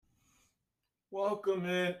Welcome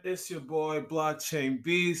in. It's your boy Blockchain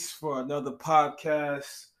Beast for another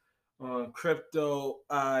podcast on crypto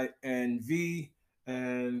INV.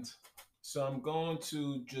 And so I'm going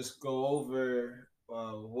to just go over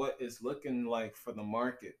what it's looking like for the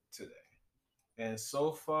market today. And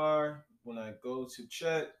so far, when I go to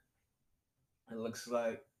check, it looks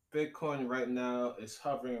like Bitcoin right now is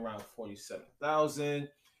hovering around 47,000.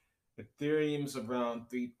 Ethereum's around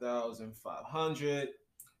 3,500.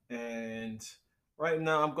 And right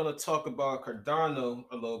now, I'm going to talk about Cardano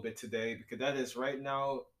a little bit today because that is right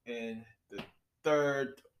now in the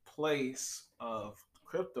third place of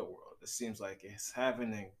crypto world. It seems like it's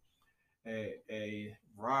having a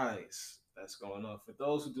rise that's going on. For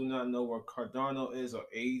those who do not know where Cardano is, or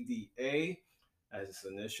ADA as its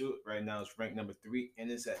initial, right now it's ranked number three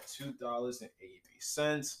and it's at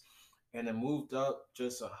 $2.83. And it moved up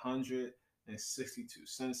just 162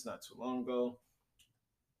 cents not too long ago.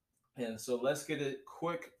 And so let's get a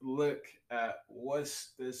quick look at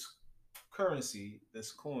what's this currency,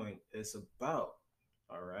 this coin is about.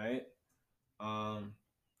 All right. Um,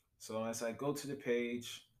 so as I go to the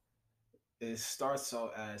page, it starts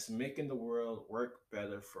out as making the world work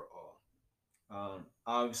better for all.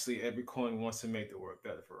 Obviously, every coin wants to make the world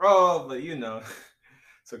better for all, but you know.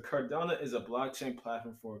 So Cardano is a blockchain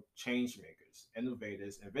platform for change makers,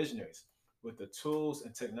 innovators, and visionaries with the tools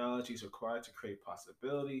and technologies required to create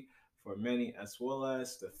possibility for many as well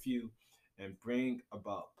as the few and bring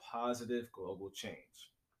about positive global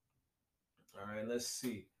change. All right, let's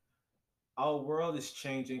see. Our world is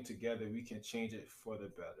changing together. We can change it for the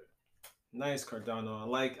better. Nice, Cardano. I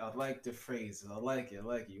like the phrase. I like it. I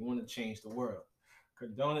like it. You want to change the world.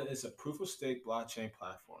 Cardano is a proof of stake blockchain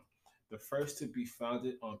platform, the first to be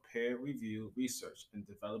founded on peer-reviewed research and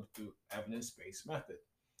developed through evidence-based method.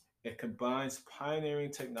 It combines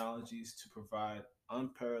pioneering technologies to provide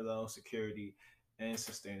unparalleled security and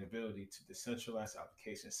sustainability to decentralized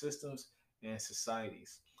application systems and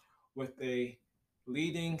societies. With a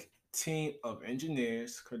leading team of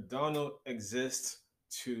engineers, Cardano exists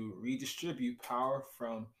to redistribute power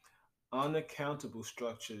from unaccountable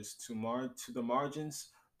structures to the margins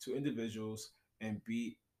to individuals and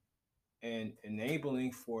be an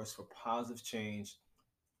enabling force for positive change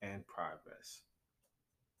and progress.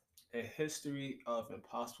 A history of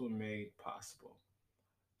impossible made possible.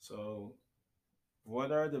 So,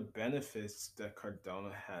 what are the benefits that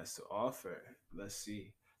Cardano has to offer? Let's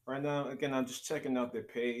see. Right now, again, I'm just checking out their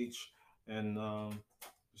page and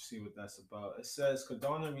see what that's about. It says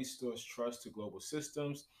Cardano restores trust to global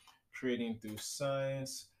systems, creating through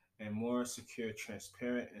science and more secure,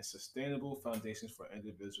 transparent, and sustainable foundations for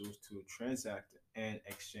individuals to transact and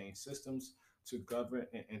exchange systems to govern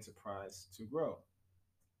and enterprise to grow.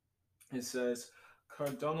 It says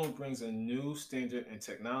Cardano brings a new standard in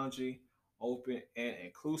technology, open and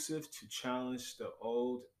inclusive, to challenge the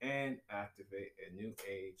old and activate a new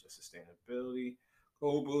age of sustainability,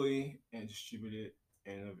 globally and distributed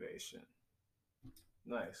innovation.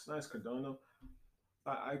 Nice, nice, Cardano.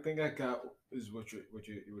 I think I got is what your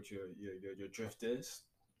drift is.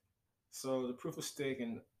 So the proof of stake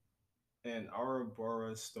in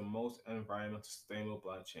Ouroboros, the most environmental sustainable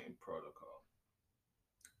blockchain protocol.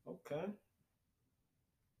 Okay.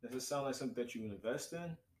 Does it sound like something that you would invest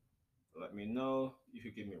in? Let me know. You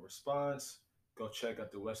could give me a response. Go check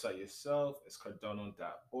out the website yourself. It's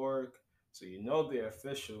cardano.org. So you know they're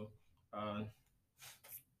official. Um,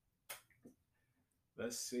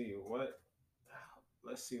 let's see what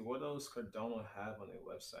else Cardano have on their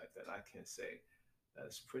website that I can say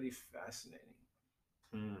that's pretty fascinating.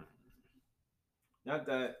 Hmm. Not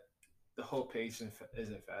that the whole page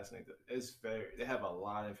isn't fascinating. It's very they have a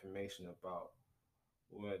lot of information about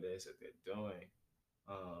what it is that they're doing.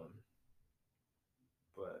 Um,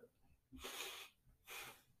 but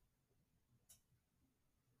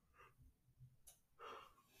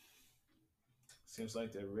seems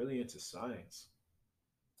like they're really into science.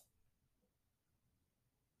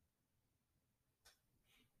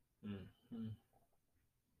 Mhm.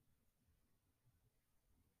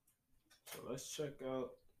 So let's check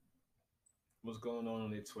out what's going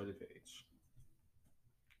on their Twitter page.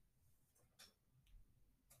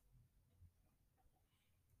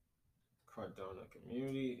 Cardano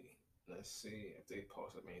community. Let's see if they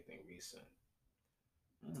post up anything recent.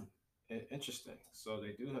 Hmm. Interesting. So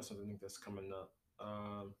they do have something that's coming up.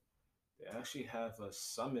 They actually have a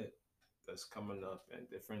summit that's coming up in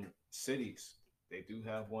different cities. They do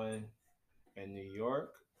have one in New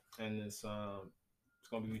York, and it's going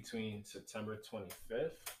to be between September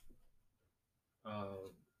 25th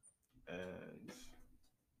um, and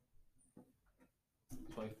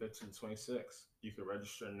 25th to the 26th. You can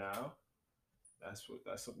register now That's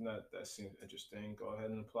something that seems interesting. Go ahead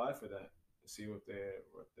and apply for that. See what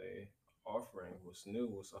they offering, what's new,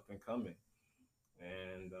 what's up and coming,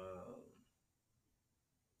 and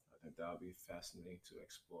I think that'll be fascinating to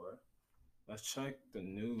explore. Let's check the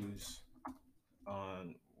news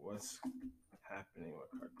on what's happening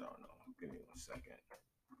with Cardano. Give me 1 second.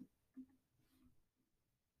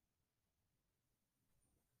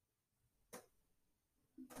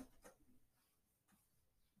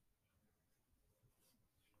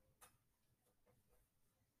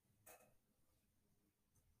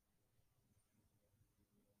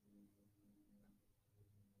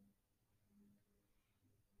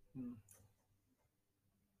 Hmm.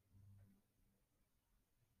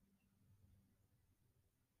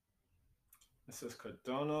 It says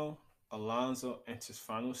Cardano Alonso enters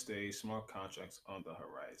final stage, smart contracts on the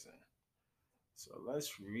horizon. So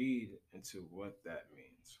let's read into what that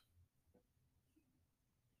means.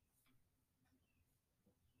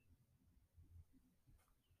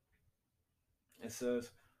 It says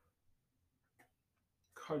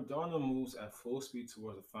Cardano moves at full speed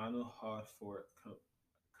towards the final hard fork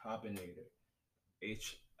combinator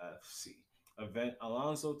HFC event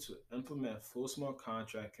Alonso to implement full smart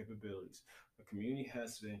contract capabilities. The community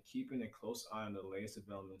has been keeping a close eye on the latest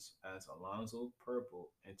developments as Alonso Purple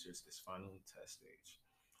enters its final test stage.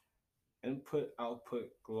 Input Output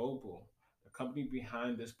Global, the company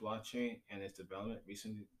behind this blockchain and its development,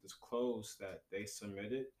 recently disclosed that they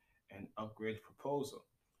submitted an upgrade proposal.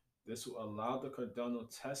 This will allow the Cardano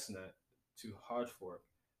testnet to hard fork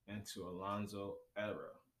into Alonso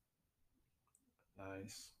era.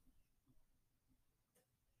 Nice.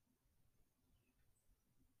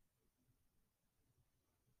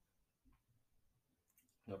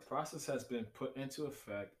 The process has been put into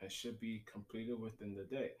effect and should be completed within the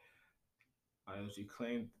day. IOG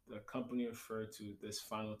claimed the company referred to this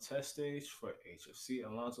final test stage for HFC.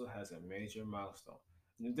 Alonso has a major milestone.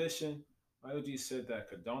 In addition, IOG said that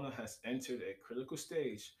Cardano has entered a critical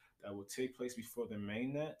stage that will take place before the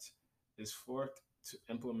mainnet is forked to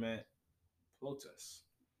implement Plotus,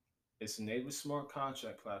 its native smart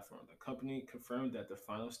contract platform. The company confirmed that the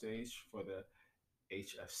final stage for the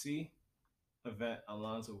HFC event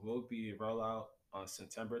Alonso will be rolled out on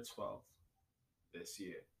September 12th this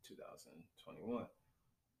year, 2021.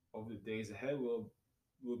 Over the days ahead,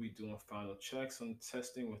 we'll be doing final checks on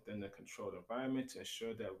testing within the controlled environment to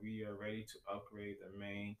ensure that we are ready to upgrade the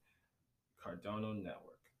main Cardano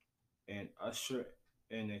network and usher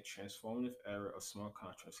in a transformative era of smart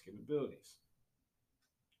contracts capabilities.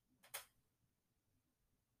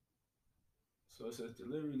 So it says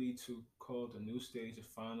deliberately to call the new stage a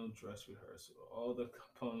final dress rehearsal. All the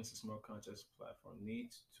components of smart contracts platform need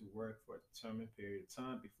to work for a determined period of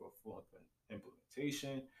time before full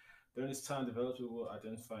implementation. During this time, developers will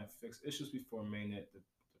identify and fix issues before mainnet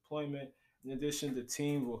deployment. In addition, the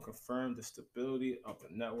team will confirm the stability of the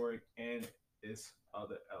network and its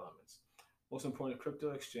other elements. Most important,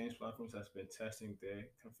 crypto exchange platforms has been testing their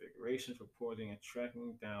configurations, reporting and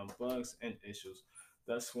tracking down bugs and issues.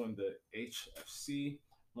 Thus, when the HFC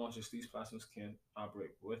launches, these platforms can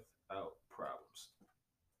operate without problems.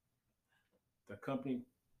 The company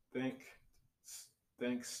thank,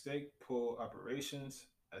 thanks Stake Pool Operations,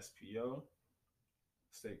 SPO,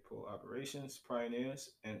 Stake Pool Operations,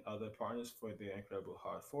 Pioneers, and other partners for their incredible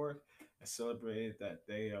hard fork and celebrated that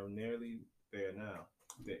they are nearly there now.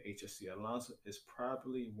 The HFC Alonso is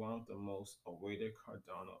probably one of the most awaited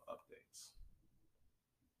Cardano updates.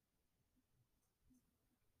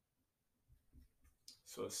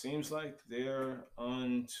 So it seems like they're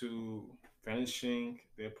on to finishing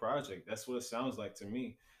their project. That's what it sounds like to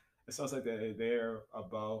me. It sounds like they're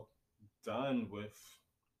about done with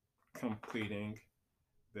completing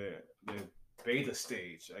their beta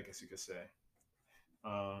stage, I guess you could say,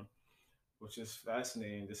 um, which is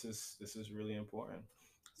fascinating. This is really important.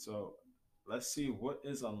 So let's see what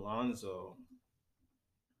is Alonzo.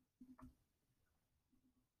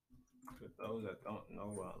 For those that don't know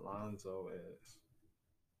what Alonzo is,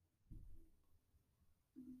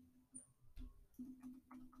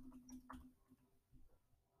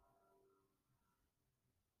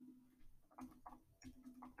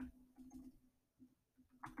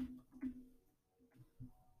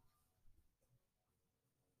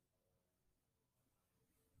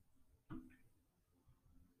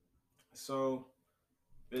 so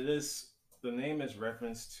it is the name is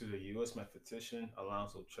reference to the U.S. mathematician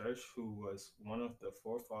Alonzo Church, who was one of the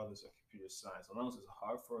forefathers of computer science. Alonzo is a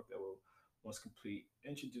hard fork that will, once complete,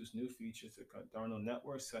 introduce new features to Cardano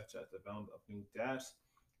networks, such as the development of new dApps,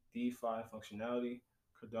 DeFi functionality.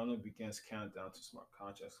 Cardano begins countdown to smart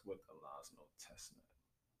contracts with Alonzo testnet.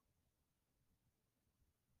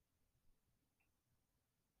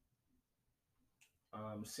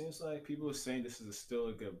 Seems like people are saying this is still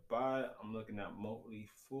a good buy. I'm looking at Motley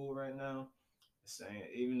Fool right now. It's saying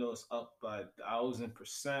even though it's up by 1,000%,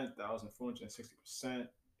 1,460%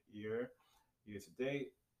 year year to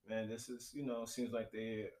date, man, this is seems like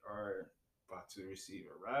they are about to receive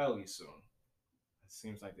a rally soon. It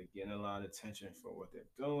seems like they're getting a lot of attention for what they're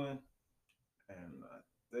doing, and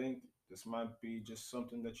I think this might be just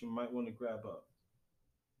something that you might want to grab up.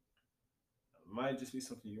 It might just be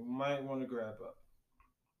something you might want to grab up.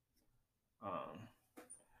 Um,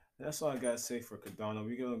 that's all I gotta say for Cardano.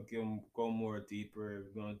 We're gonna go more deeper.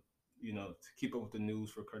 We're gonna, to keep up with the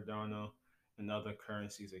news for Cardano and other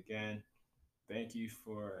currencies again. Thank you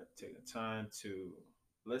for taking the time to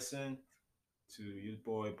listen to your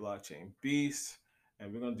boy Blockchain Beast,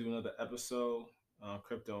 and we're gonna do another episode on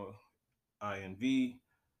crypto INV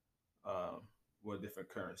with a different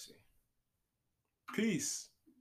currency. Peace.